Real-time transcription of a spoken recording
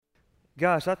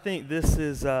Gosh, I think this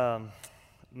is,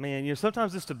 man,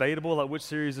 sometimes it's debatable, like which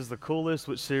series is the coolest,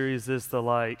 which series is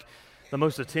the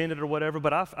most attended or whatever,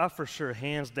 but I for sure,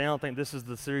 hands down, think this is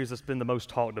the series that's been the most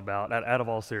talked about out of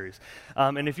all series.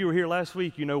 And if you were here last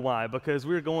week, you know why, because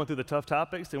we were going through the tough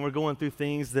topics and we're going through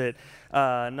things that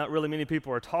not really many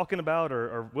people are talking about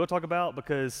or will talk about,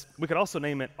 because we could also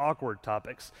name it awkward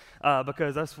topics,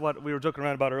 because that's what we were joking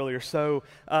around about earlier. So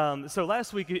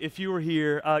last week, if you were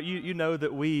here, you know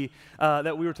that we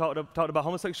were talking about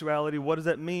homosexuality. What does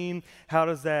that mean? How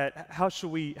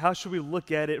should we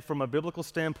look at it from a biblical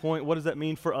standpoint? What does that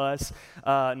mean for us?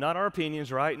 Not our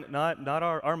opinions, right? Not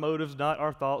our motives, not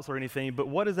our thoughts or anything, but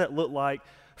what does that look like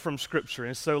from Scripture?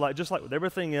 And so, just like with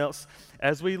everything else,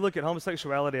 as we look at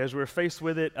homosexuality, as we're faced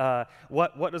with it,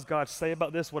 what does God say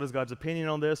about this? What is God's opinion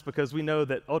on this? Because we know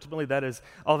that ultimately that is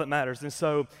all that matters. And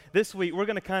so this week, we're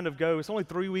going to kind of go, it's only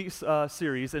 3 weeks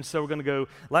series, and so we're going to go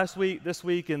last week, this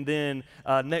week, and then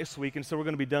next week, and so we're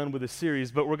going to be done with the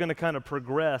series, but we're going to kind of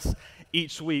progress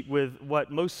each week with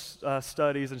what most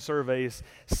studies and surveys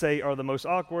say are the most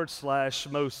awkward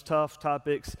 / most tough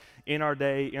topics in our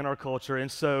day, in our culture.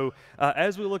 And so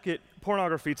as we look at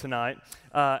pornography tonight,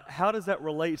 how does that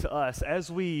relate to us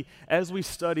as we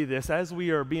study this, as we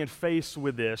are being faced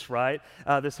with this, right?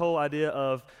 This whole idea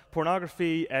of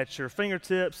pornography at your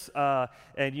fingertips,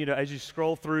 and as you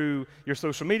scroll through your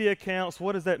social media accounts,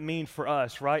 what does that mean for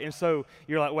us, right? And so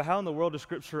you're like, well, how in the world does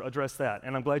Scripture address that?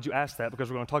 And I'm glad you asked that, because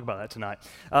we're going to talk about that tonight.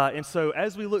 And so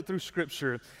as we look through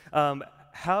Scripture,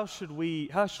 how should we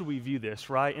view this,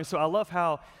 right? And so I love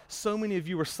how so many of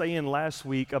you were saying last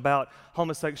week about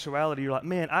homosexuality. You're like,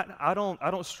 man, I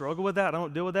don't struggle with that. I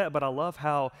don't deal with that. But I love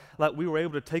how we were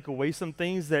able to take away some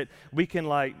things that we can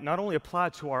not only apply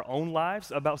to our own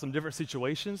lives about some different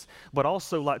situations, but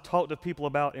also talk to people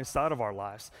about inside of our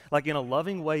lives, in a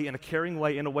loving way, in a caring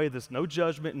way, in a way that's no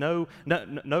judgment,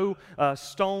 no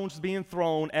stones being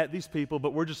thrown at these people,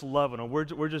 but we're just loving them.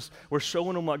 We're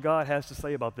showing them what God has to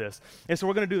say about this. And so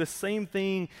we're going to do the same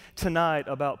thing tonight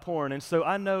about porn. And so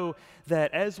I know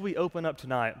that as we open up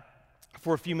tonight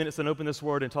for a few minutes and open this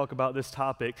word and talk about this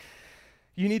topic,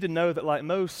 you need to know that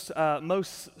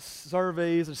most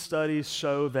surveys and studies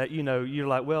show that, you're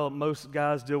like, well, most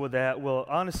guys deal with that. Well,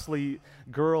 honestly,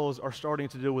 girls are starting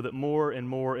to deal with it more and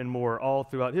more and more all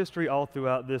throughout history, all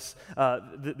throughout this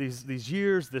these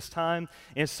years, this time.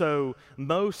 And so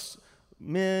most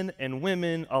men and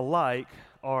women alike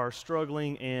are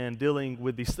struggling and dealing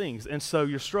with these things. And so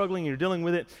you're struggling and you're dealing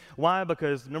with it. Why?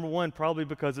 Because number one, probably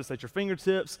because it's at your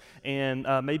fingertips, and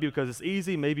maybe because it's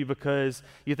easy, maybe because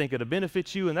you think it'll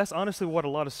benefit you. And that's honestly what a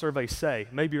lot of surveys say.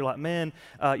 Maybe you're like, man,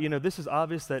 this is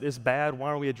obvious that it's bad. Why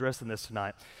are we addressing this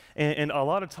tonight? And a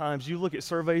lot of times you look at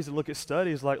surveys and look at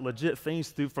studies, legit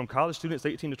things from college students,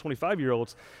 18 to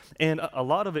 25-year-olds, and a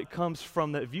lot of it comes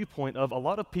from that viewpoint of a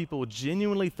lot of people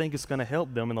genuinely think it's going to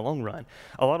help them in the long run.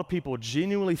 A lot of people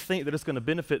genuinely think that it's going to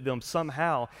benefit them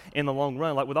somehow in the long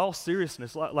run. With all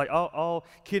seriousness, all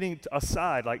kidding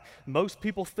aside, most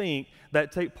people think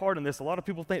that take part in this, a lot of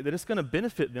people think that it's going to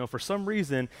benefit them for some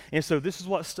reason, and so this is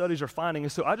what studies are finding.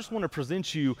 And so I just want to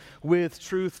present you with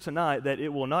truth tonight that it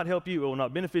will not help you, it will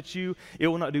not benefit you, it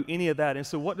will not do any of that. And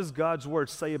so what does God's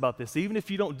word say about this? Even if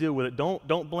you don't deal with it,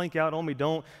 don't blink out on me,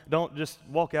 don't just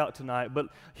walk out tonight, but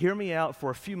hear me out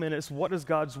for a few minutes. What does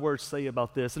God's word say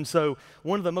about this? And so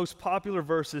one of the most popular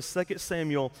verses, 2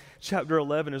 Samuel chapter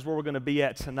 11, is where we're going to be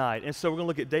at tonight. And so we're going to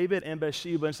look at David and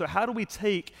Bathsheba. And so how do we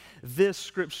take this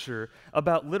scripture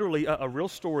about literally a real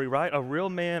story, right? A real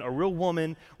man, a real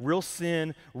woman, real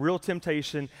sin, real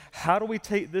temptation. How do we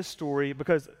take this story?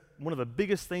 Because one of the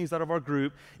biggest things out of our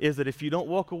group is that if you don't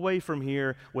walk away from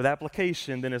here with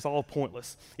application, then it's all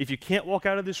pointless. If you can't walk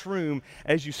out of this room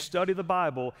as you study the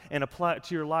Bible and apply it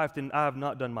to your life, then I have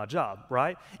not done my job,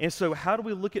 right? And so how do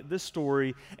we look at this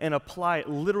story and apply it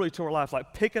literally to our life?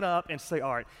 Pick it up and say,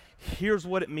 all right, here's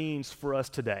what it means for us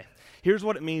today. Here's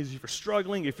what it means if you're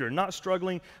struggling, if you're not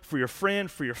struggling, for your friend,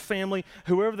 for your family,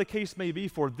 whoever the case may be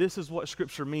for, this is what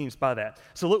Scripture means by that.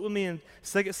 So look with me in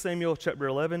 2 Samuel chapter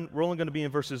 11. We're only going to be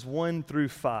in verses 1 through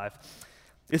 5.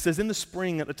 It says, in the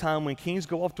spring, at the time when kings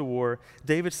go off to war,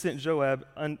 David sent Joab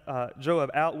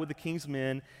out with the king's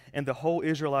men and the whole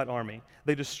Israelite army.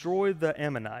 They destroyed the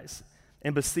Ammonites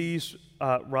and besieged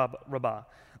Rabbah.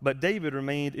 But David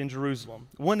remained in Jerusalem.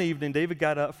 One evening, David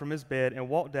got up from his bed and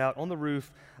walked out on the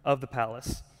roof of the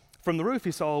palace. From the roof,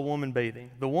 he saw a woman bathing.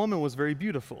 The woman was very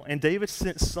beautiful, and David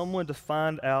sent someone to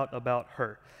find out about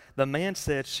her. The man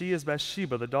said, she is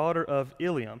Bathsheba, the daughter of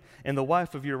Eliam, and the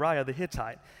wife of Uriah the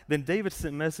Hittite. Then David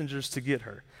sent messengers to get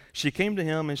her. She came to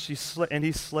him, and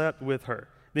he slept with her.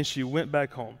 Then she went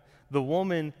back home. the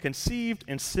woman conceived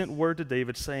and sent word to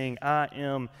David saying, I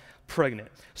am pregnant.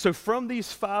 So from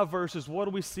these 5 verses, what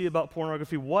do we see about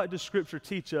pornography? What does Scripture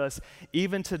teach us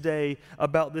even today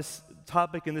about this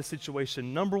topic and this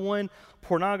situation? Number 1,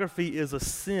 pornography is a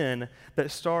sin that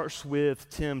starts with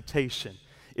temptation.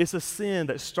 It's a sin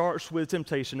that starts with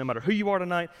temptation. No matter who you are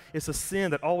tonight, it's a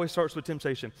sin that always starts with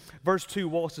temptation. Verse 2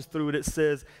 walks us through it.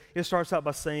 It starts out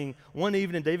by saying, one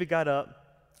evening David got up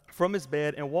from his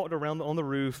bed and walked around on the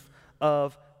roof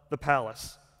of the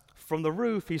palace. From the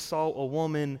roof, he saw a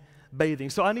woman bathing.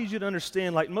 So I need you to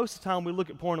understand, like most of the time we look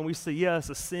at porn and we say, yeah, it's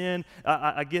a sin.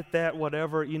 I get that,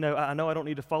 whatever. You know I don't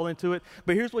need to fall into it.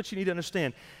 But here's what you need to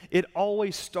understand. It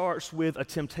always starts with a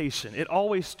temptation. It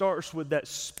always starts with that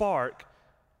spark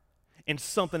and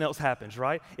something else happens,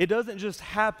 right? It doesn't just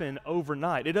happen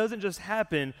overnight. It doesn't just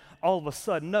happen all of a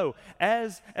sudden. No,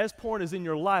 as porn is in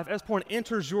your life, as porn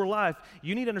enters your life,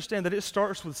 you need to understand that it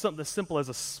starts with something as simple as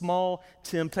a small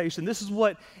temptation. This is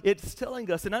what it's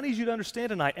telling us, and I need you to understand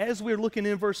tonight, as we're looking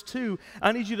in verse 2,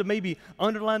 I need you to maybe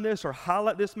underline this or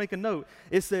highlight this, make a note.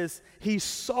 It says, he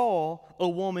saw a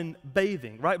woman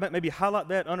bathing, right? Maybe highlight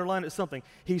that, underline it, something.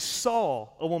 He saw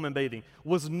a woman bathing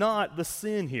was not the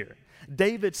sin here.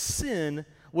 David's sin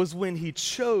was when he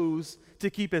chose to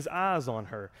keep his eyes on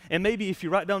her. And maybe if you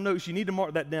write down notes, you need to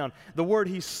mark that down. The word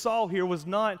he saw here was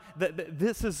not,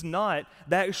 this is not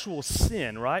the actual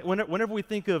sin, right? Whenever we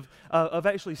think of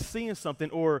actually seeing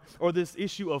something or this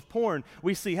issue of porn,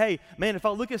 we see, hey, man, if I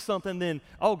look at something, then,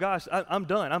 oh gosh, I'm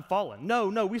done, I'm fallen.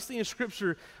 No, we see in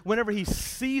Scripture, whenever he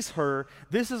sees her,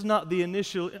 this is not the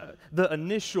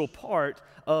initial part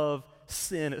of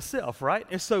sin itself, right?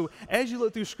 And so as you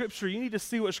look through Scripture, you need to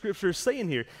see what Scripture is saying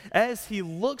here. As he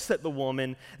looks at the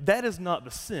woman, that is not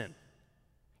the sin.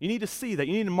 You need to see that.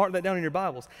 You need to mark that down in your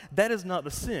Bibles. That is not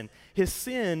the sin. His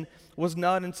sin was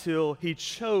not until he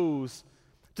chose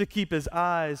to keep his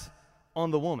eyes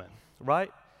on the woman,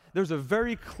 right? There's a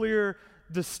very clear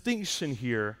distinction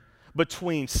here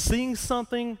between seeing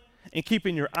something and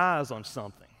keeping your eyes on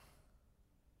something.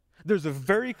 There's a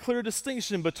very clear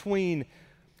distinction between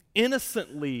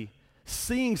innocently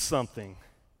seeing something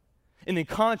and then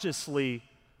consciously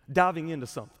diving into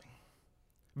something.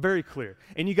 Very clear.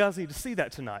 And you guys need to see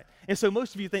that tonight. And so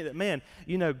most of you think that, man,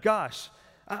 gosh,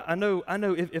 I know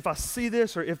if I see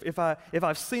this or if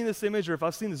I've seen this image or if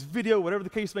I've seen this video, whatever the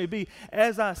case may be,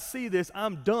 as I see this,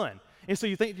 I'm done. And so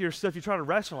you think to yourself, you try to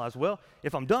rationalize, well,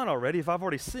 if I'm done already, if I've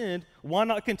already sinned, why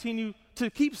not continue to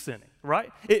keep sinning,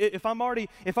 right? If I've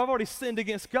already sinned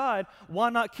against God, why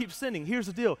not keep sinning? Here's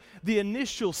the deal. The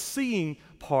initial seeing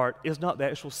part is not the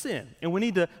actual sin. And we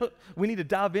need to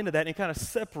dive into that and kind of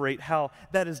separate how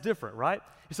that is different, right?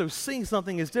 So seeing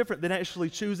something is different than actually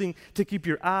choosing to keep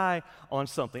your eye on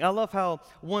something. I love how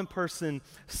one person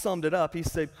summed it up. He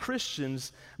said,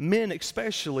 Christians, men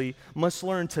especially, must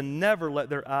learn to never let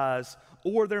their eyes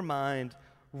or their mind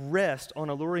rest on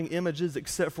alluring images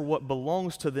except for what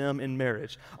belongs to them in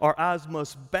marriage. Our eyes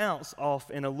must bounce off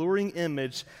an alluring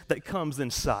image that comes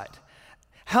in sight.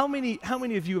 How many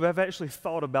of you have actually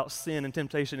thought about sin and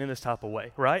temptation in this type of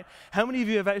way, right? How many of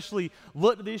you have actually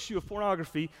looked at the issue of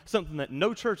pornography, something that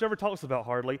no church ever talks about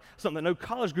hardly, something that no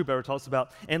college group ever talks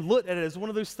about, and looked at it as one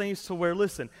of those things to where,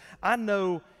 listen, I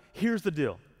know, here's the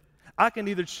deal. I can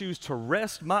either choose to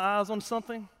rest my eyes on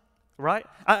something, right?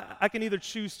 I can either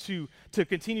choose to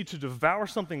continue to devour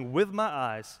something with my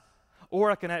eyes, or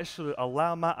I can actually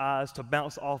allow my eyes to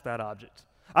bounce off that object.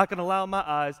 I can allow my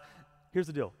eyes, here's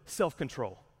the deal,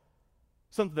 self-control.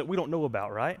 Something that we don't know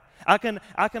about, right? I can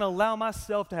allow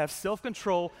myself to have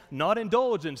self-control, not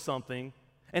indulge in something,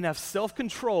 and have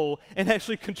self-control and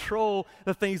actually control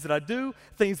the things that I do,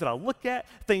 things that I look at,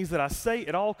 things that I say.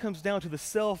 It all comes down to the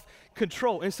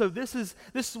self-control. And so this is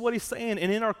what he's saying.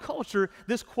 And in our culture,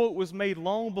 this quote was made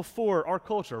long before our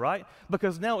culture, right?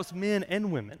 Because now it's men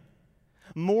and women.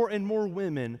 More and more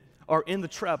women are in the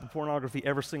trap of pornography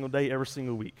every single day, every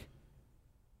single week.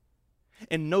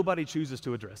 And nobody chooses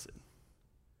to address it.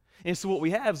 And so what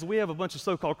we have is a bunch of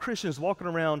so-called Christians walking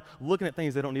around looking at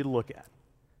things they don't need to look at.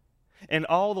 And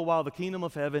all the while the kingdom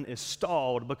of heaven is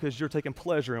stalled because you're taking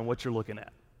pleasure in what you're looking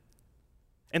at.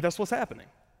 And that's what's happening.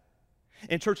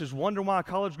 And churches wonder why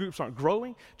college groups aren't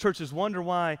growing. Churches wonder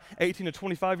why 18 to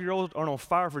 25-year-olds aren't on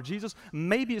fire for Jesus.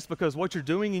 Maybe it's because what you're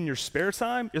doing in your spare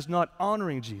time is not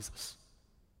honoring Jesus.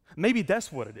 Maybe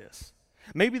that's what it is.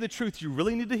 Maybe the truth you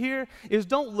really need to hear is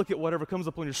don't look at whatever comes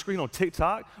up on your screen on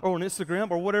TikTok or on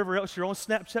Instagram or whatever else you're on,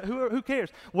 Snapchat, who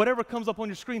cares? Whatever comes up on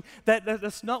your screen,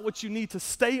 that's not what you need to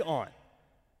stay on.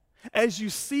 As you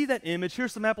see that image,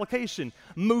 here's some application.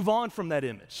 Move on from that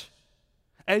image.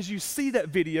 as you see that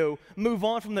video, move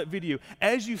on from that video.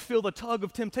 As you feel the tug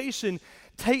of temptation,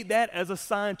 take that as a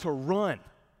sign to run.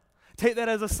 Take that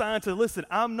as a sign to, listen,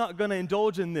 I'm not going to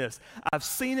indulge in this. I've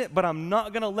seen it, but I'm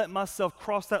not going to let myself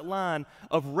cross that line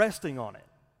of resting on it.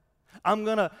 I'm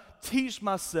going to teach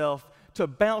myself to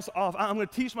bounce off. I'm going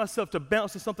to teach myself to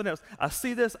bounce to something else. I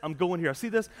see this, I'm going here. I see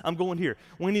this, I'm going here.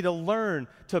 We need to learn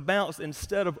to bounce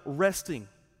instead of resting.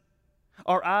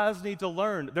 Our eyes need to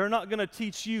learn. They're not going to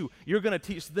teach you. You're going to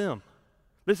teach them.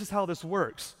 This is how this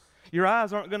works. Your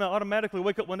eyes aren't going to automatically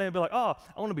wake up one day and be like, oh,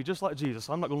 I want to be just like Jesus,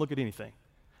 so I'm not going to look at anything.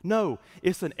 No,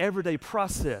 it's an everyday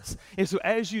process. And so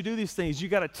as you do these things, you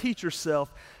got to teach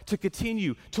yourself to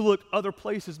continue to look other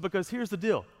places, because here's the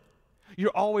deal.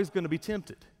 You're always going to be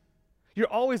tempted.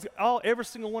 Every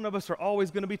single one of us are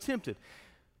always going to be tempted.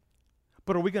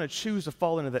 But are we going to choose to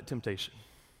fall into that temptation?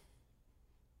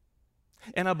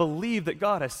 And I believe that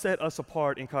God has set us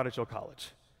apart in Cottage Hill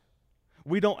College.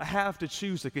 We don't have to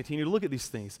choose to continue to look at these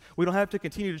things. We don't have to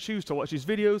continue to choose to watch these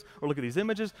videos or look at these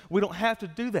images. We don't have to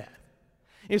do that.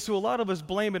 And so a lot of us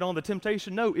blame it on the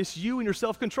temptation. No, it's you and your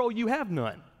self-control. You have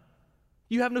none.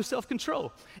 You have no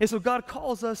self-control. And so God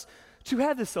calls us to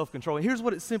have this self-control. And here's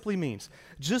what it simply means.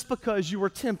 Just because you are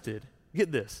tempted,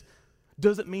 get this,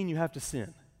 doesn't mean you have to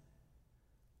sin.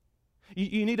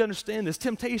 You need to understand this.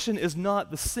 Temptation is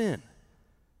not the sin.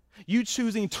 You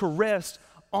choosing to rest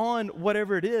on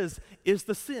whatever it is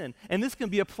the sin. And this can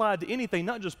be applied to anything,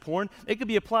 not just porn. It can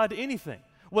be applied to anything.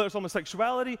 Whether it's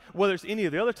homosexuality, whether it's any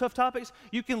of the other tough topics,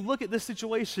 you can look at this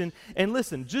situation and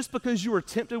listen, just because you are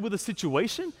tempted with a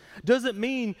situation doesn't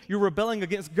mean you're rebelling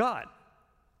against God.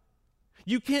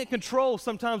 You can't control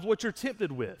sometimes what you're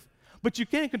tempted with, but you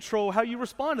can control how you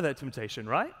respond to that temptation,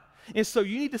 right? And so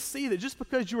you need to see that just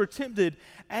because you are tempted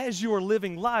as you are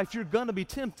living life, you're going to be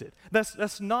tempted.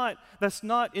 That's not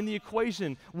in the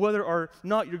equation whether or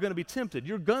not you're going to be tempted.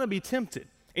 You're going to be tempted.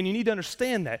 And you need to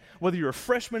understand that, whether you're a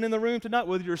freshman in the room tonight,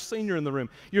 whether you're a senior in the room,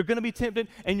 you're going to be tempted,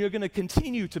 and you're going to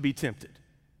continue to be tempted.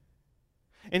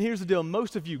 And here's the deal.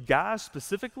 Most of you guys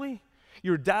specifically,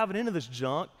 you're diving into this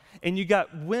junk, and you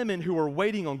got women who are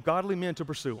waiting on godly men to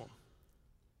pursue them.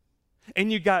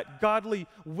 And you got godly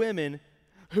women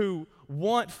who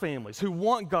want families, who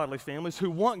want godly families, who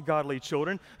want godly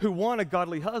children, who want a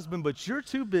godly husband, but you're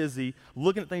too busy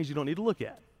looking at things you don't need to look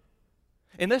at.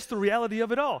 And that's the reality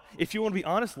of it all. If you want to be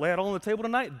honest, lay it all on the table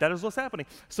tonight. That is what's happening.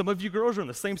 Some of you girls are in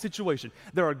the same situation.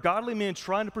 There are godly men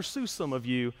trying to pursue some of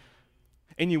you,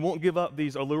 and you won't give up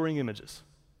these alluring images.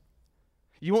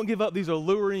 You won't give up these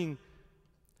alluring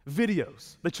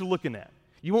videos that you're looking at.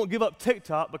 You won't give up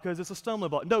TikTok because it's a stumbling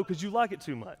block. No, because you like it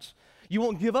too much. You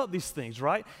won't give up these things,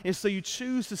 right? And so you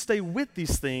choose to stay with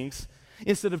these things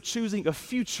instead of choosing a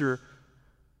future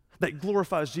that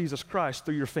glorifies Jesus Christ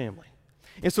through your family.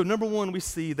 And so number one, we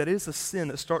see that it is a sin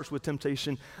that starts with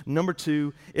temptation. Number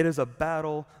two, it is a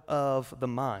battle of the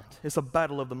mind. It's a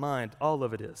battle of the mind. All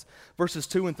of it is. Verses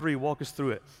 2 and 3 walk us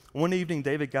through it. One evening,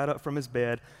 David got up from his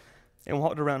bed and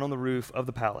walked around on the roof of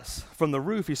the palace. From the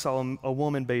roof, he saw a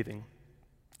woman bathing.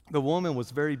 The woman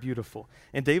was very beautiful,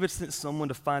 and David sent someone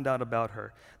to find out about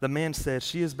her. The man said,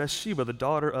 "She is Bathsheba, the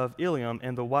daughter of Eliam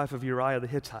and the wife of Uriah the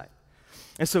Hittite."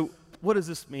 And so what does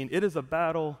this mean? It is a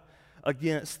battle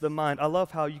against the mind. I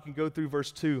love how you can go through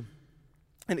verse 2,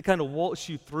 and it kind of walks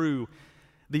you through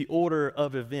the order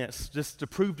of events just to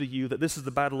prove to you that this is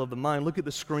the battle of the mind. Look at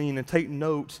the screen and take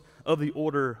note of the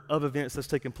order of events that's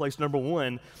taking place. Number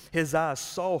one, his eyes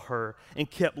saw her and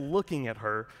kept looking at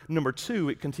her. Number two,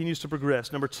 it continues to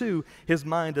progress. Number two, his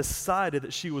mind decided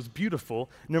that she was beautiful.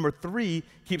 Number three,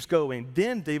 keeps going.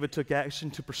 Then David took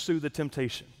action to pursue the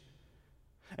temptation.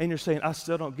 And you're saying, I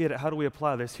still don't get it. How do we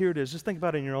apply this? Here it is. Just think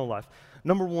about it in your own life.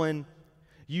 Number one,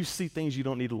 you see things you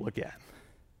don't need to look at.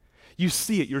 You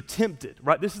see it. You're tempted,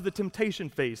 right? This is the temptation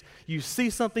phase. You see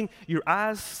something, your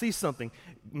eyes see something.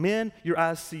 Men, your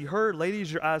eyes see her.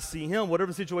 Ladies, your eyes see him.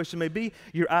 Whatever the situation may be,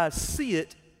 your eyes see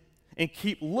it and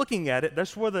keep looking at it.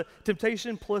 That's where the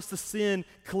temptation plus the sin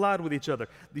collide with each other.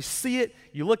 You see it,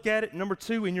 you look at it. Number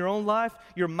two, in your own life,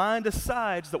 your mind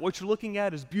decides that what you're looking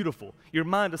at is beautiful. Your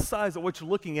mind decides that what you're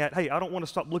looking at, hey, I don't want to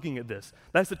stop looking at this.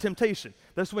 That's the temptation.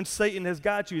 That's when Satan has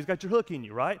got you. He's got your hook in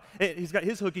you, right? He's got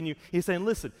his hook in you. He's saying,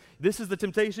 listen, this is the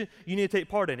temptation. You need to take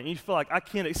part in it. And you feel like, I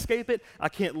can't escape it. I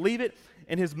can't leave it.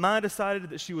 And his mind decided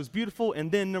that she was beautiful. And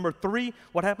then number three,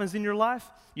 what happens in your life?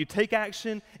 You take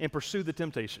action and pursue the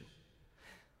temptation.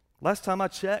 Last time I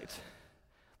checked,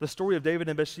 the story of David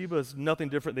and Bathsheba is nothing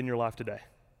different than your life today.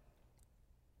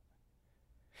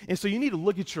 And so you need to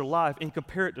look at your life and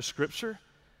compare it to Scripture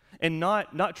and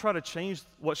not try to change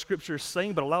what Scripture is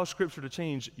saying, but allow Scripture to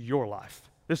change your life.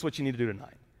 This is what you need to do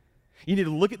tonight. You need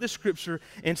to look at the scripture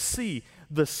and see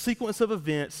the sequence of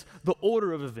events, the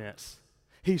order of events.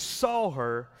 He saw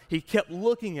her, he kept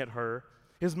looking at her,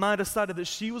 his mind decided that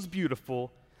she was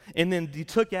beautiful, and then he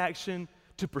took action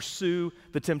to pursue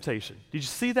the temptation. Did you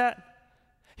see that?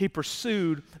 He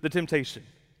pursued the temptation.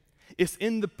 It's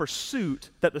in the pursuit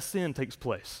that the sin takes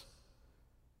place.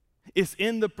 It's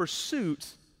in the pursuit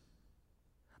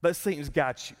that Satan's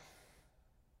got you.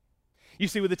 You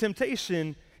see, with the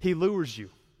temptation, he lures you.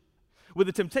 With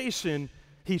the temptation,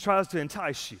 he tries to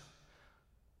entice you.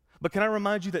 But can I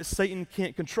remind you that Satan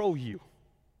can't control you?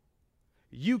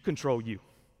 You control you.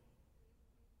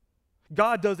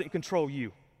 God doesn't control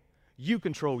you. You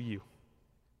control you,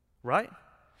 right?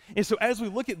 And so as we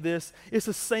look at this, it's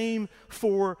the same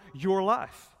for your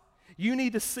life. You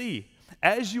need to see,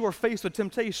 as you are faced with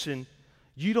temptation,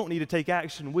 you don't need to take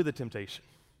action with the temptation.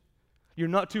 You're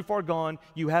not too far gone.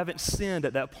 You haven't sinned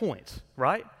at that point,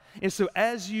 right? And so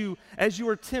as you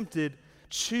are tempted,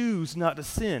 choose not to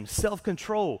sin.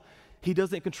 Self-control. He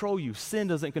doesn't control you. Sin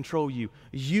doesn't control you.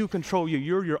 You control you.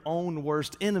 You're your own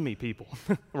worst enemy, people,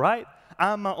 right?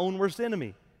 I'm my own worst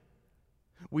enemy.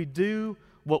 We do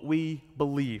what we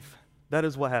believe. That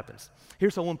is what happens.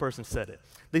 Here's how one person said it.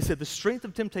 They said, the strength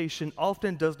of temptation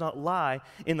often does not lie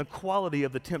in the quality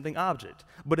of the tempting object,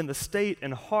 but in the state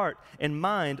and heart and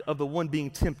mind of the one being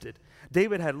tempted.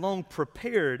 David had long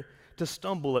prepared to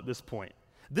stumble at this point.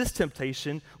 This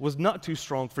temptation was not too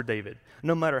strong for David,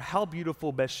 no matter how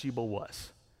beautiful Bathsheba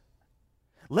was.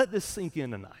 Let this sink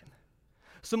in tonight.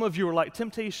 Some of you are like,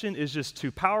 temptation is just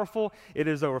too powerful. It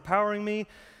is overpowering me.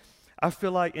 I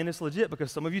feel like, and it's legit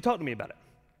because some of you talk to me about it.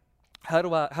 How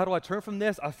do I turn from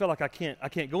this? I feel like I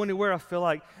can't go anywhere. I feel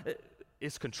like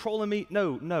it's controlling me.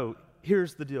 No.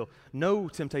 Here's the deal. No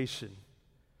temptation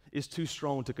is too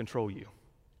strong to control you.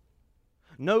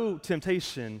 No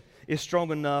temptation is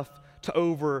strong enough to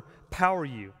overpower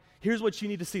you. Here's what you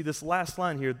need to see. This last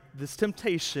line here. This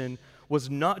temptation was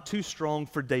not too strong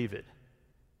for David,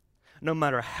 no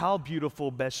matter how beautiful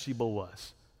Bathsheba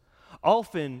was.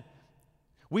 Often,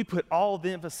 we put all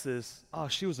the emphasis,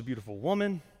 she was a beautiful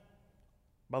woman.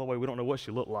 By the way, we don't know what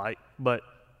she looked like, but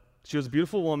she was a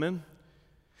beautiful woman.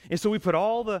 And so we put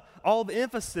all the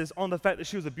emphasis on the fact that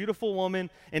she was a beautiful woman,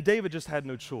 and David just had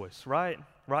no choice, right?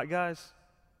 Right, guys?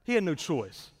 He had no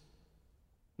choice.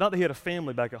 Not that he had a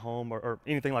family back at home or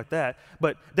anything like that,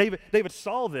 but David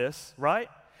saw this, right?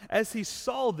 As he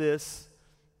saw this,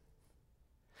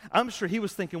 I'm sure he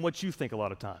was thinking what you think a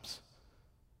lot of times.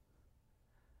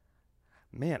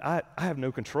 Man, I have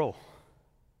no control.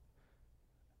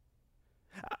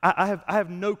 I have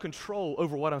no control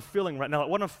over what I'm feeling right now.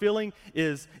 What I'm feeling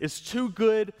is too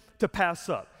good to pass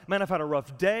up. Man, I've had a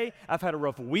rough day. I've had a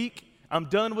rough week. I'm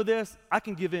done with this. I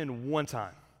can give in one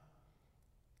time.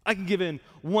 I can give in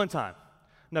one time.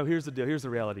 No, here's the deal. Here's the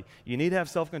reality. You need to have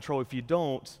self-control. If you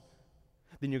don't,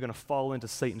 then you're going to fall into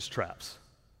Satan's traps.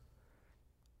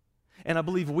 And I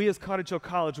believe we as Cottage Hill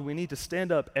College, we need to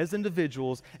stand up as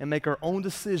individuals and make our own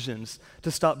decisions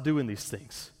to stop doing these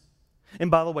things. And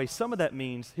by the way, some of that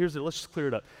means, let's just clear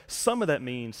it up. Some of that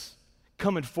means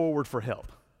coming forward for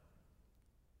help.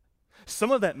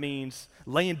 Some of that means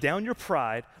laying down your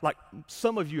pride, like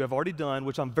some of you have already done,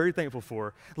 which I'm very thankful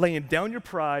for, laying down your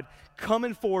pride,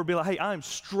 coming forward, be like, hey, I'm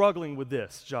struggling with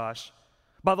this, Josh.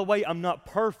 By the way, I'm not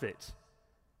perfect.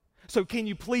 So can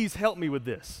you please help me with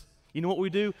this? You know what we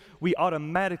do? We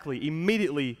automatically,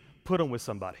 immediately put them with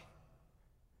somebody.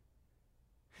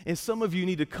 And some of you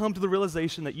need to come to the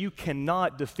realization that you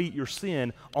cannot defeat your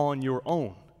sin on your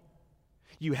own.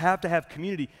 You have to have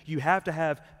community. You have to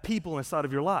have people inside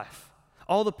of your life.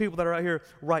 All the people that are out here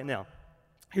right now.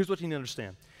 Here's what you need to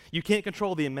understand. You can't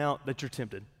control the amount that you're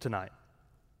tempted tonight,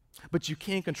 but you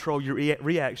can control your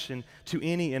reaction to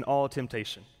any and all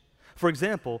temptation. For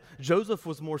example, Joseph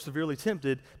was more severely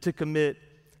tempted to commit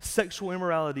sexual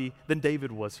immorality than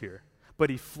David was here,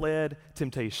 but he fled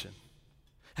temptation.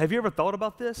 Have you ever thought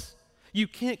about this? You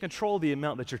can't control the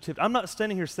amount that you're tempted. I'm not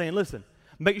standing here saying, listen,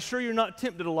 make sure you're not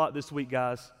tempted a lot this week,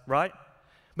 guys, right?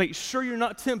 Make sure you're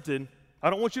not tempted. I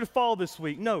don't want you to fall this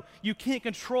week. No, you can't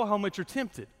control how much you're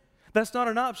tempted. That's not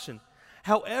an option.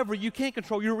 However, you can't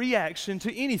control your reaction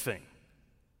to anything.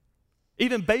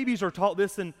 Even babies are taught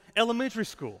this in elementary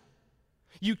school.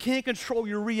 You can't control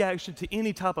your reaction to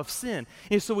any type of sin.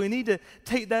 And so we need to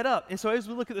take that up. And so as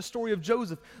we look at the story of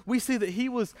Joseph, we see that he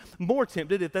was more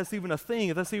tempted, if that's even a thing,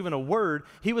 if that's even a word,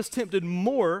 he was tempted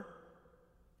more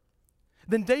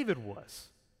than David was.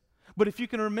 But if you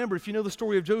can remember, if you know the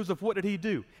story of Joseph, what did he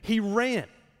do? He ran,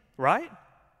 right?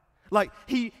 Like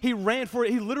he ran for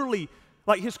it. He literally,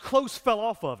 like his clothes fell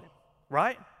off of him,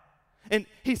 right? And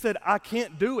he said, I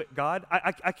can't do it, God.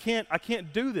 I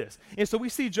can't do this. And so we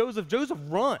see Joseph. Joseph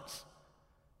runs.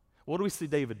 What do we see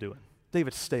David doing?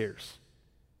 David stares.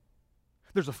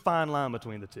 There's a fine line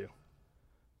between the two.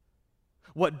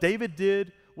 What David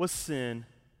did was sin,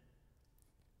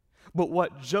 but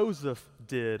what Joseph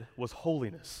did was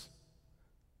holiness.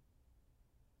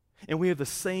 And we have the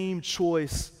same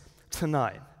choice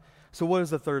tonight. So what is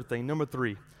the third thing? Number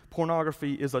 3,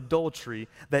 pornography is adultery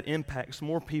that impacts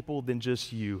more people than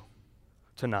just you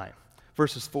tonight.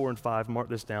 Verses 4 and 5, mark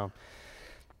this down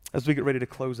as we get ready to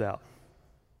close out.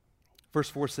 Verse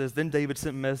 4 says, then David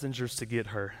sent messengers to get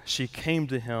her. She came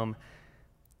to him,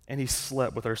 and he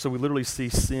slept with her. So we literally see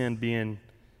sin being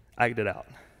acted out.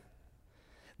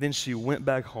 Then she went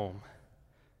back home.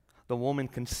 The woman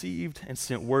conceived and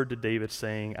sent word to David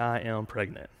saying, I am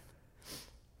pregnant.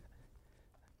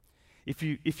 If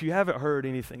you haven't heard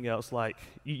anything else, like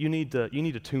you need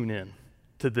to tune in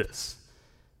to this.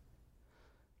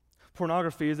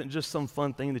 Pornography isn't just some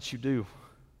fun thing that you do.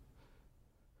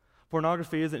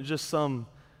 Pornography isn't just some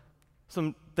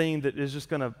thing that is just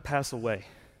going to pass away.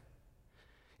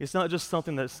 It's not just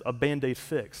something that's a Band-Aid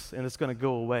fix and it's going to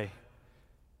go away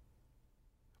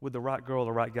when the right girl or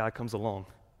the right guy comes along.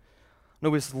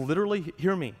 No, it's literally,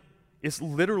 hear me, it's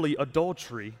literally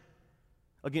adultery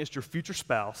against your future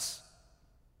spouse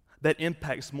that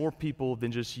impacts more people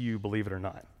than just you, believe it or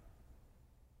not.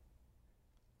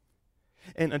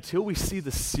 And until we see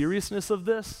the seriousness of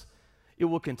this, it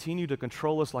will continue to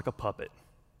control us like a puppet.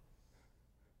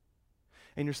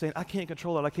 And you're saying, I can't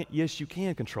control it. I can't. Yes, you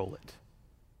can control it.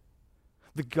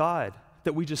 The God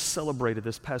that we just celebrated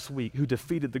this past week, who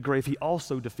defeated the grave, he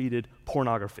also defeated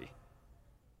pornography.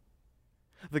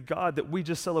 The God that we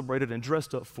just celebrated and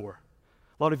dressed up for.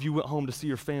 A lot of you went home to see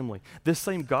your family. This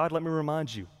same God, let me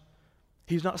remind you,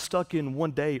 he's not stuck in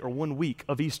one day or 1 week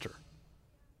of Easter.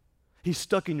 He's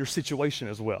stuck in your situation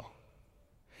as well.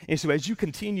 And so as you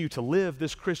continue to live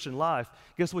this Christian life,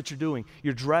 guess what you're doing?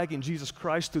 You're dragging Jesus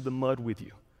Christ through the mud with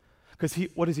you. Because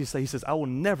what does he say? He says, I will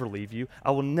never leave you.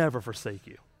 I will never forsake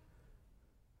you.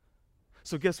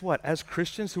 So guess what? As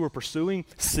Christians who are pursuing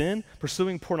sin,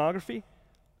 pursuing pornography,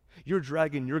 you're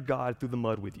dragging your God through the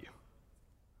mud with you.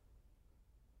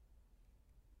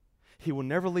 He will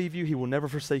never leave you. He will never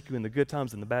forsake you in the good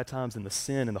times and the bad times, in the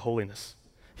sin and the holiness.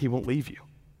 He won't leave you.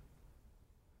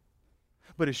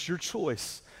 But it's your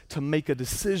choice to make a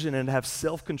decision and have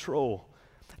self-control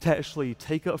to actually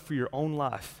take up for your own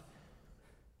life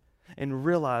and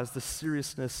realize the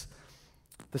seriousness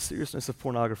of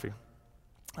pornography.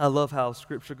 I love how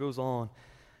Scripture goes on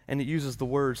and it uses the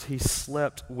words, he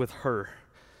slept with her.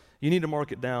 You need to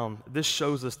mark it down. This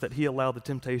shows us that he allowed the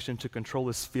temptation to control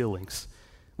his feelings,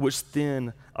 which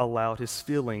then allowed his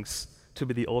feelings to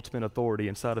be the ultimate authority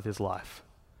inside of his life.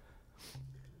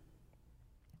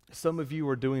 Some of you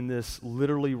are doing this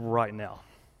literally right now.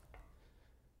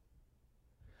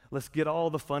 Let's get all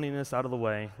the funniness out of the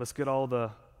way. Let's get all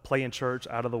the playing church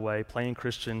out of the way, playing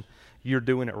Christian. You're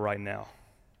doing it right now.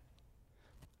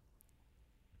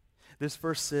 This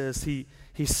verse says he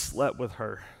slept with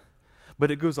her,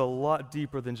 but it goes a lot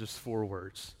deeper than just 4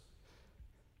 words.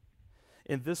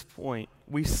 In this point,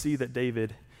 we see that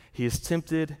David, he is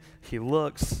tempted, he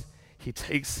looks, he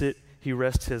takes it, he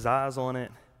rests his eyes on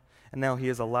it, and now he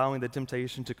is allowing the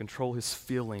temptation to control his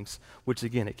feelings, which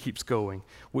again, it keeps going,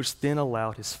 which then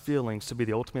allowed his feelings to be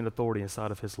the ultimate authority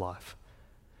inside of his life.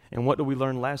 And what did we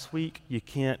learn last week? You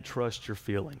can't trust your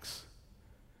feelings.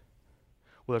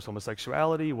 Whether it's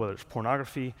homosexuality, whether it's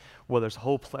pornography, whether it's a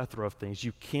whole plethora of things,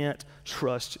 you can't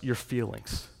trust your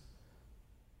feelings.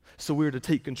 So we're to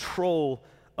take control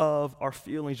of our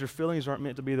feelings. Your feelings aren't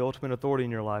meant to be the ultimate authority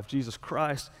in your life. Jesus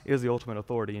Christ is the ultimate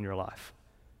authority in your life.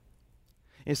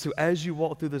 And so as you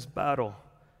walk through this battle,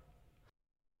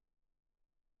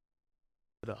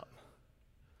 it up.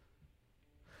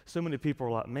 So many people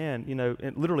are like, man, you know,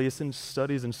 and literally it's in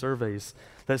studies and surveys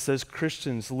that says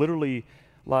Christians literally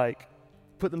like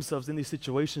put themselves in these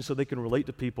situations so they can relate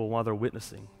to people while they're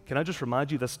witnessing. Can I just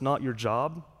remind you that's not your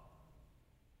job?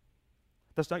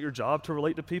 That's not your job to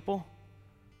relate to people.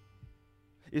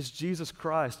 It's Jesus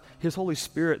Christ, his Holy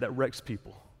Spirit that wrecks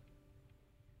people.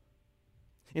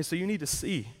 And so you need to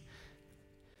see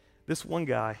this one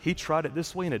guy, he tried it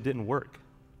this way and it didn't work.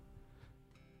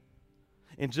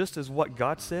 And just as what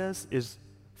God says is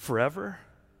forever,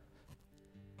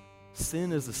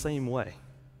 sin is the same way.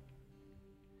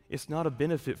 It's not a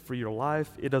benefit for your life.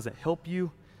 It doesn't help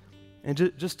you.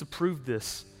 And just to prove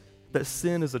this, that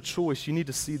sin is a choice, you need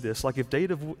to see this. Like if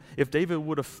David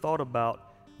would have thought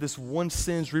about this one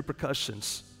sin's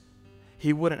repercussions,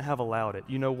 he wouldn't have allowed it.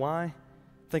 You know why?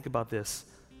 Think about this.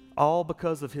 All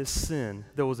because of his sin,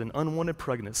 there was an unwanted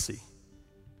pregnancy.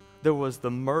 There was the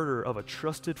murder of a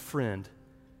trusted friend.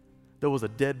 There was a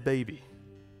dead baby.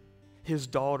 His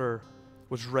daughter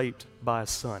was raped by a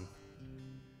son.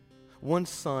 One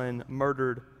son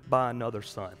murdered by another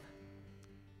son.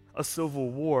 A civil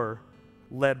war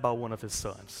led by one of his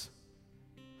sons.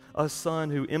 A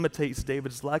son who imitates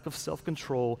David's lack of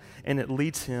self-control, and it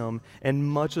leads him and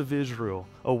much of Israel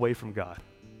away from God.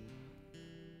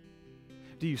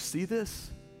 Do you see this?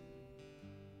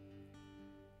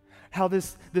 How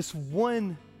this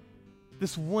one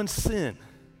sin,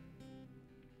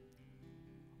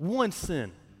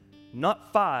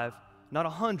 not 5, not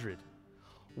 100,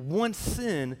 one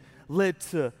sin led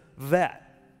to that.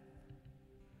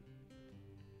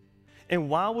 And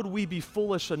why would we be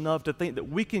foolish enough to think that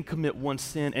we can commit one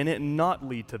sin and it not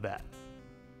lead to that?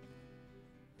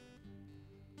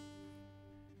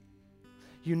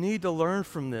 You need to learn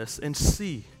from this and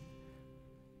see.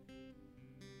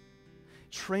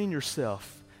 Train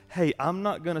yourself. Hey, I'm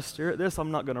not going to stare at this.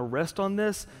 I'm not going to rest on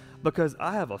this because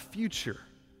I have a future.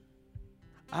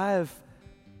 I have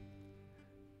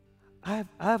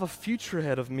a future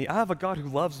ahead of me. I have a God who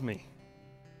loves me.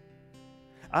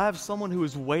 I have someone who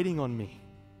is waiting on me.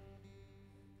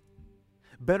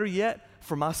 Better yet,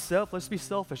 for myself, let's be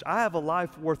selfish. I have a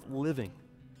life worth living.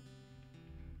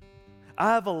 I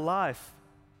have a life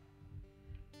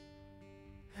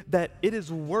that it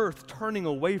is worth turning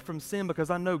away from sin because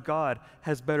I know God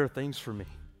has better things for me.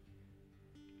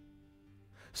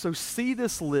 So see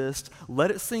this list, let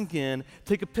it sink in,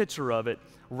 take a picture of it,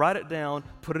 write it down,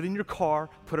 put it in your car,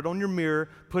 put it on your mirror,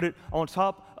 put it on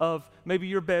top of maybe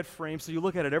your bed frame so you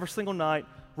look at it every single night.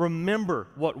 Remember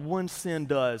what one sin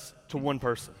does to one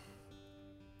person.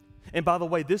 And by the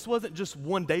way, this wasn't just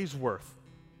one day's worth.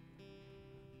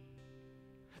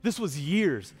 This was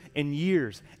years and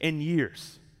years and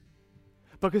years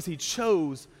because he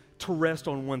chose to rest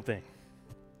on one thing.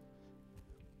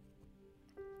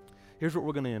 Here's what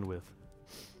we're going to end with.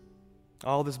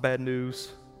 All this bad news,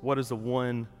 what is the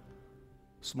one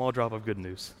small drop of good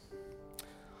news?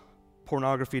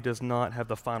 Pornography does not have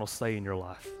the final say in your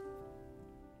life.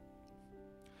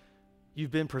 You've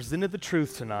been presented the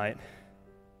truth tonight.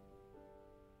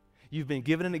 You've been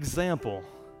given an example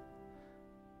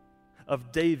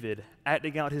of David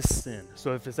acting out his sin.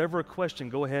 So if it's ever a question,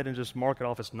 go ahead and just mark it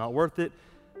off. It's not worth it.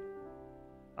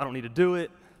 I don't need to do it.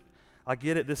 I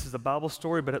get it, this is a Bible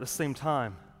story, but at the same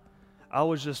time, I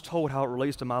was just told how it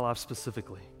relates to my life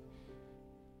specifically.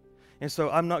 And so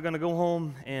I'm not going to go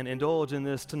home and indulge in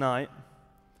this tonight.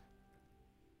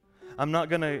 I'm not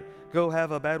going to go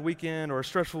have a bad weekend or a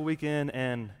stressful weekend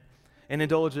and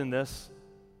indulge in this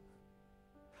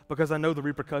because I know the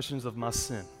repercussions of my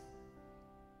sin.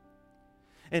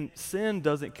 And sin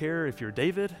doesn't care if you're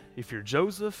David, if you're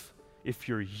Joseph, if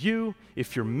you're you,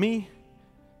 if you're me.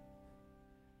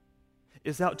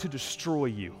 Is out to destroy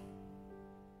you.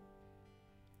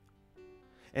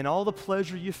 And all the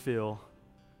pleasure you feel,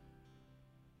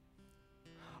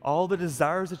 all the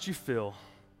desires that you feel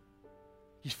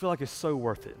like it's so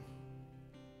worth it.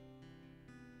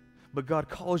 But God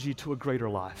calls you to a greater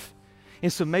life.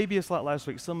 And so maybe it's like last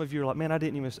week. Some of you are like, man, I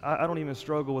don't even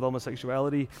struggle with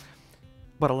homosexuality,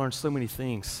 but I learned so many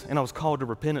things, and I was called to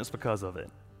repentance because of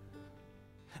it.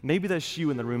 Maybe that's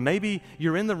you in the room. Maybe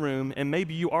you're in the room and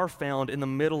maybe you are found in the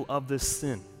middle of this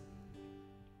sin.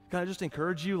 Can I just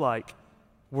encourage you, like,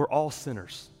 we're all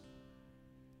sinners.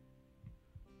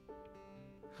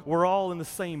 We're all in the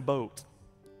same boat.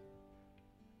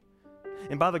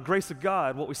 And by the grace of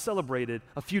God, what we celebrated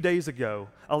a few days ago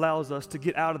allows us to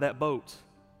get out of that boat,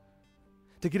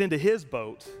 to get into his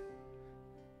boat,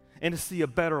 and to see a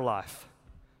better life.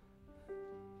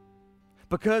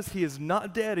 Because he is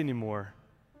not dead anymore,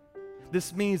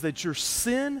 this means that your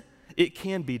sin, it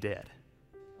can be dead.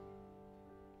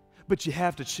 But you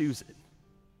have to choose it.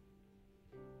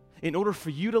 In order for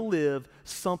you to live,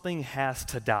 something has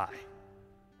to die.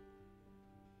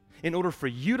 In order for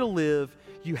you to live,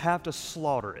 you have to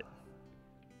slaughter it.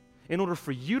 In order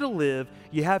for you to live,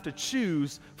 you have to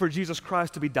choose for Jesus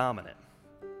Christ to be dominant.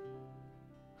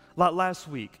 Like last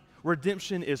week,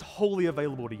 redemption is wholly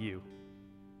available to you.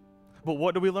 But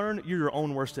what do we learn? You're your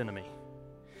own worst enemy.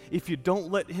 If you don't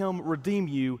let him redeem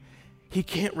you, he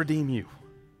can't redeem you.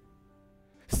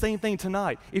 Same thing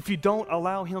tonight. If you don't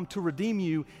allow him to redeem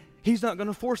you, he's not going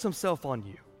to force himself on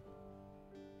you.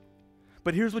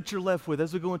 But here's what you're left with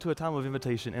as we go into a time of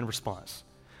invitation and response.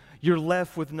 You're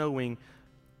left with knowing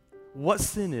what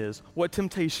sin is, what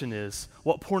temptation is,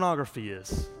 what pornography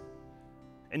is.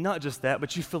 And not just that,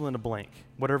 but you fill in a blank,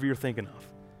 whatever you're thinking of.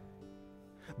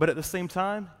 But at the same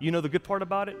time, you know the good part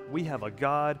about it? We have a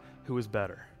God who is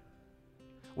better.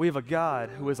 We have a God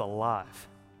who is alive.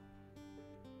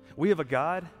 We have a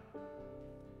God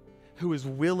who is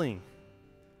willing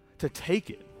to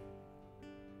take it.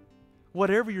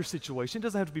 Whatever your situation, it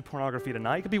doesn't have to be pornography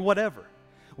tonight, it could be whatever.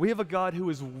 We have a God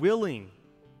who is willing.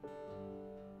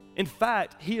 In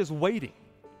fact, he is waiting.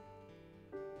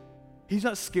 He's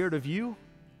not scared of you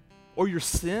or your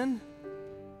sin.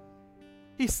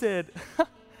 He said,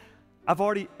 I've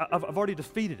already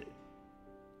defeated it.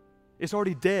 It's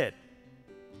already dead.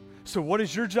 So what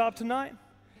is your job tonight?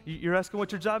 You're asking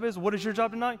what your job is? What is your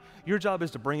job tonight? Your job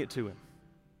is to bring it to him.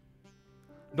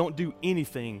 Don't do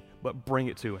anything but bring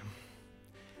it to him.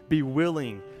 Be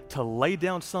willing to lay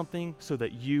down something so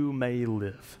that you may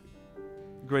live.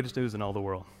 Greatest news in all the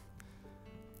world.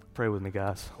 Pray with me,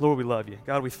 guys. Lord, we love you.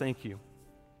 God, we thank you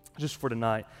just for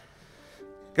tonight.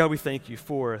 God, we thank you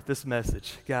for this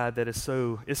message, God, that is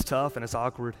it's tough and it's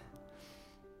awkward.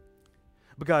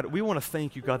 But God, we want to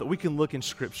thank you, God, that we can look in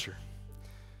Scripture.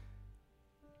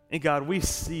 And God, we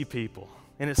see people,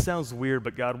 and it sounds weird,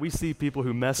 but God, we see people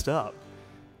who messed up,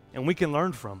 and we can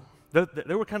learn from them.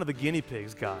 They were kind of the guinea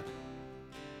pigs, God.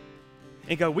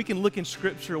 And God, we can look in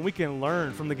Scripture and we can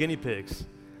learn from the guinea pigs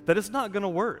that it's not going to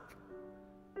work.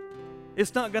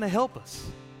 It's not going to help us.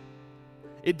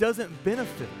 It doesn't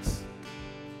benefit us.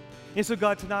 And so,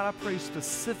 God, tonight I pray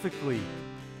specifically,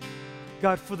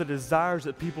 God, for the desires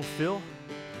that people feel.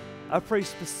 I pray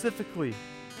specifically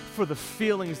for the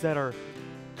feelings that are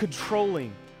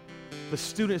controlling the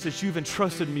students that you've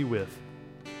entrusted me with.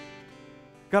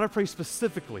 God, I pray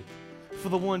specifically for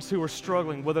the ones who are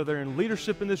struggling, whether they're in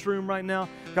leadership in this room right now,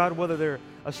 God, whether they're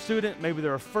a student, maybe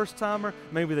they're a first-timer,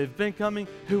 maybe they've been coming,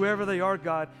 whoever they are,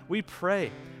 God, we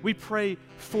pray. We pray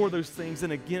for those things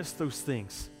and against those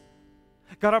things.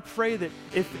 God, I pray that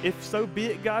if so be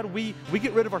it, God, we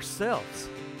get rid of ourselves.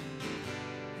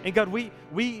 And God,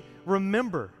 we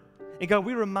remember, and God,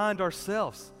 we remind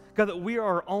ourselves, God, that we are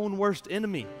our own worst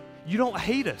enemy. You don't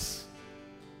hate us.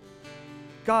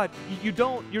 God,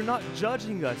 you're not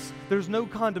judging us. There's no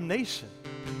condemnation.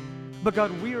 But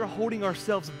God, we are holding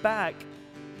ourselves back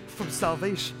from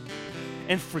salvation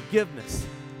and forgiveness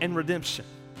and redemption.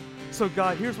 So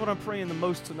God, here's what I'm praying the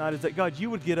most tonight is that God, you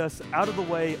would get us out of the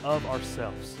way of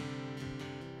ourselves.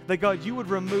 That God, you would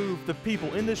remove the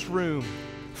people in this room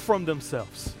from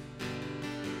themselves.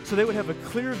 So they would have a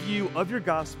clear view of your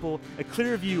gospel, a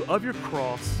clear view of your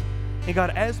cross. And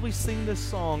God, as we sing this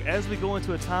song, as we go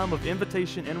into a time of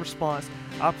invitation and response,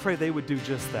 I pray they would do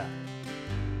just that.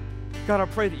 God, I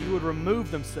pray that you would remove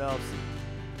themselves.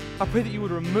 I pray that you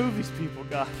would remove these people,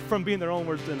 God, from being their own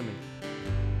worst enemy.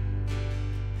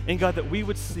 And God, that we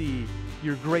would see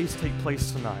your grace take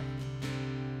place tonight.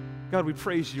 God, we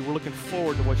praise you. We're looking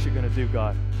forward to what you're going to do,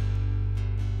 God.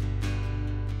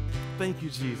 Thank you,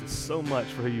 Jesus, so much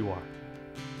for who you are.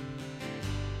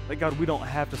 That, God, we don't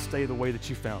have to stay the way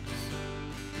that you found us.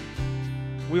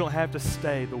 We don't have to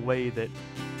stay the way that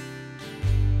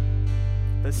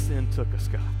sin took us,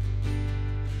 God.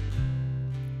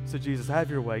 So, Jesus,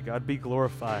 have your way, God. Be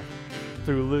glorified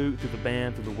through Luke, through the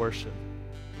band, through the worship.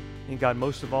 And, God,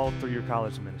 most of all, through your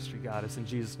college ministry, God. It's in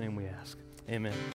Jesus' name we ask. Amen.